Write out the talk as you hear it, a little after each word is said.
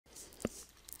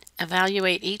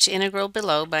Evaluate each integral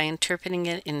below by interpreting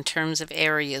it in terms of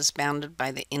areas bounded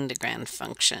by the integrand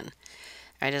function.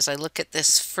 All right, as I look at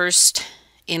this first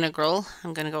integral,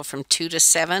 I'm going to go from 2 to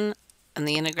 7, and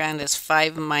the integrand is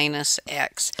 5 minus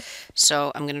x.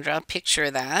 So I'm going to draw a picture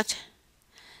of that.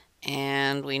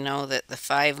 And we know that the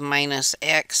 5 minus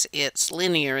x, it's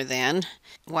linear then,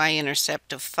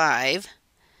 y-intercept of 5,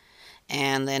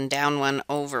 and then down 1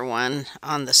 over 1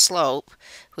 on the slope,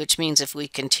 which means if we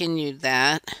continued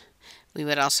that, we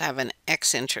would also have an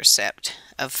x-intercept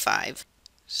of 5.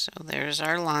 So there's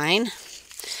our line.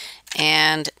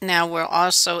 And now we're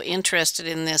also interested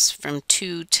in this from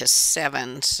 2 to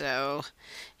 7. So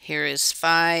here is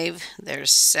 5,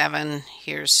 there's 7,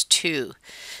 here's 2.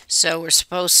 So we're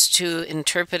supposed to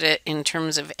interpret it in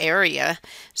terms of area.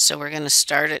 So we're going to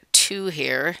start at 2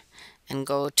 here and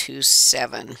go to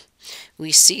 7.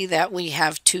 We see that we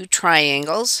have two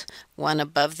triangles, one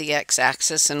above the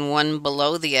x-axis and one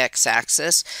below the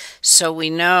x-axis. So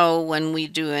we know when we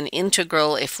do an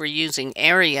integral, if we're using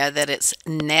area, that it's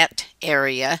net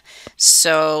area.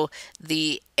 So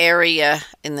the area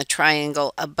in the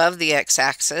triangle above the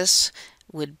x-axis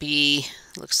would be,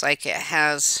 looks like it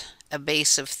has a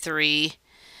base of 3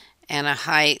 and a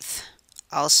height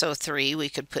also 3. We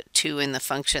could put 2 in the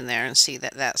function there and see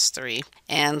that that's 3.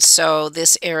 And so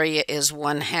this area is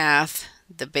 1/2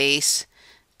 the base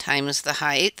times the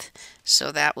height.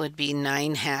 So that would be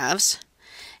 9/2.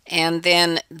 And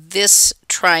then this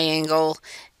triangle,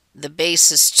 the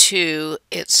base is 2,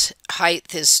 its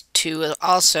height is 2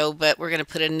 also, but we're going to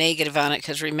put a negative on it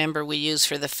because remember we use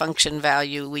for the function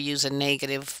value, we use a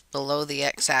negative below the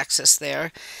x-axis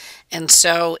there. And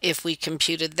so if we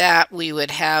computed that, we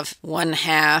would have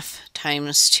 1/2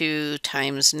 times 2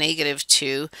 times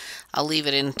 -2. I'll leave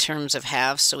it in terms of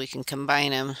halves so we can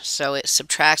combine them. So it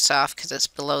subtracts off because it's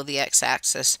below the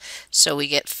x-axis. So we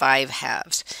get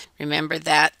 5/2. Remember,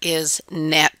 that is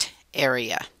net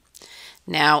area.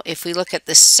 Now, if we look at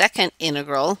the second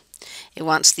integral, it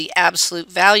wants the absolute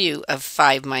value of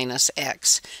 5 minus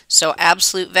x. So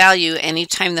absolute value,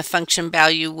 anytime the function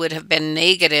value would have been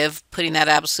negative, putting that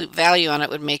absolute value on it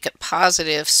would make it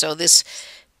positive. So this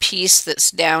piece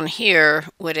that's down here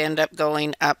would end up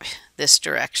going up this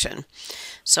direction.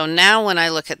 So now when I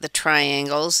look at the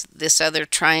triangles, this other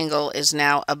triangle is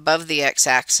now above the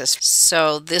x-axis.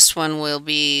 So this one will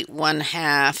be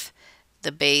 1/2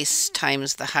 the base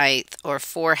times the height, or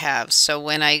 4/2. So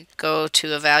when I go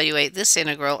to evaluate this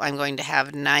integral, I'm going to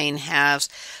have 9/2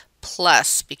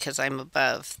 plus, because I'm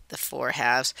above the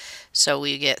 4/2, so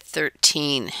we get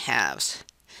 13/2.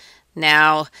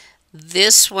 Now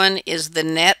this one is the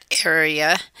net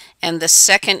area, and the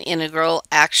second integral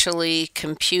actually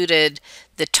computed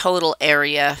the total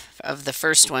area of the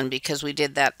first one because we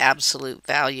did that absolute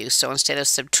value. So instead of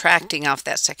subtracting off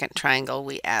that second triangle,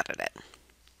 we added it.